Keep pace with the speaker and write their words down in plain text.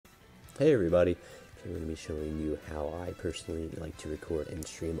Hey everybody, I'm going to be showing you how I personally like to record and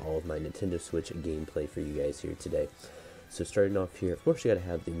stream all of my Nintendo Switch gameplay for you guys here today. So starting off here, of course you gotta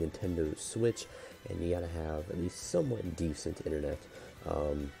have the Nintendo Switch, and you gotta have at least somewhat decent internet.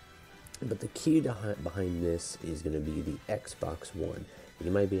 But the key behind this is going to be the Xbox One.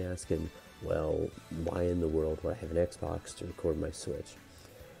 You might be asking, well, why in the world would I have an Xbox to record my Switch?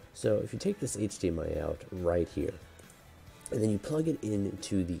 So if you take this HDMI out right here, and then you plug it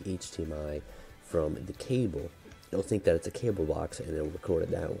into the HDMI from the cable, you'll think that it's a cable box and it'll record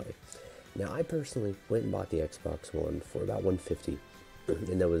it that way. Now I personally went and bought the Xbox One for about $150,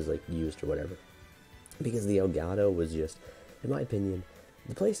 and that was like used or whatever, because the Elgato was just, in my opinion,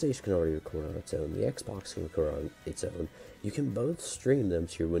 the PlayStation can already record on its own, the Xbox can record on its own. You can both stream them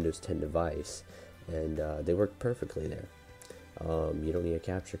to your Windows 10 device, and they work perfectly there. You don't need a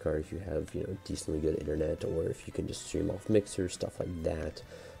capture card if you have, decently good internet, or if you can just stream off mixers, stuff like that.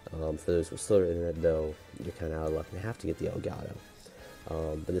 For those with slower internet, though, you're kind of out of luck and have to get the Elgato.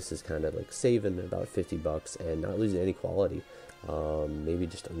 But this is kind of like saving about $50 and not losing any quality. Maybe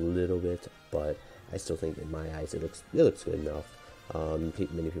just a little bit, but I still think in my eyes it looks good enough.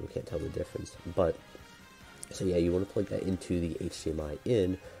 Many people can't tell the difference. But so yeah, you want to plug that into the HDMI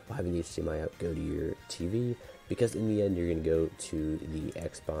in while having the HDMI out go to your TV, because in the end you're going to go to the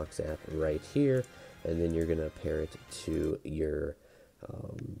Xbox app right here, and then you're going to pair it to your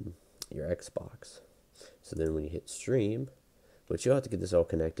Xbox. So then when you hit stream, which you'll have to get this all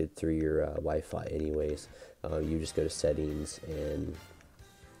connected through your Wi-Fi anyways, you just go to settings and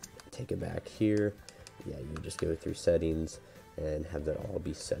take it back here. Yeah, you just go through settings and have that all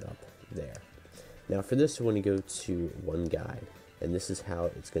be set up there. Now for this, you want to go to One Guide, and this is how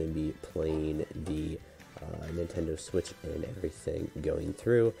it's going to be playing the Nintendo Switch and everything going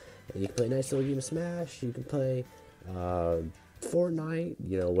through. And you can play a nice little game of Smash, you can play Fortnite,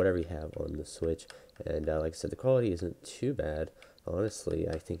 whatever you have on the Switch. And like I said, the quality isn't too bad. Honestly,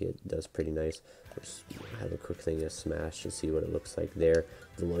 I think it does pretty nice. Just have a quick thing of Smash and see what it looks like there.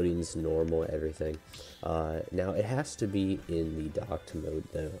 The loading's normal, everything. Now it has to be in the docked mode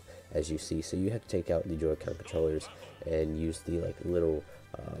though, as you see. So you have to take out the Joy-Con controllers and use the little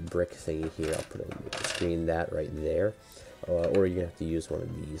brick thingy here. I'll put on the screen that right there. Or you're gonna have to use one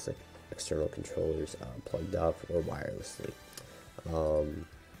of these external controllers plugged up or wirelessly.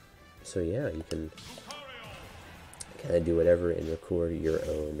 So yeah, you can kind of do whatever and record your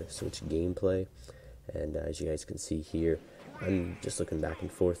own Switch gameplay. And as you guys can see here, I'm just looking back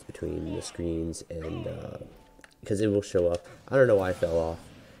and forth between the screens, and because it will show up. I don't know why I fell off.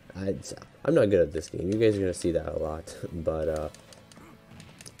 I'm not good at this game. You guys are going to see that a lot. But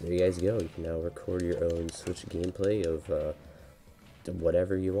there you guys go. You can now record your own Switch gameplay of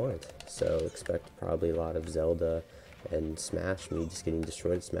whatever you want. So expect probably a lot of Zelda and Smash, me just getting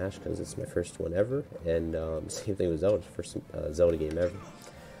destroyed at Smash because it's my first one ever, and same thing with Zelda, first Zelda game ever.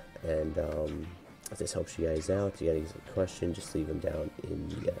 And if this helps you guys out, you got any questions, just leave them down in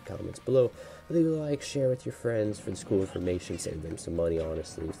the comments below. Leave a like, share with your friends for the cool information, save them some money,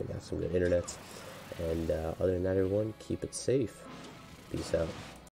 honestly, if they got some good internet. And other than that, everyone, keep it safe. Peace out.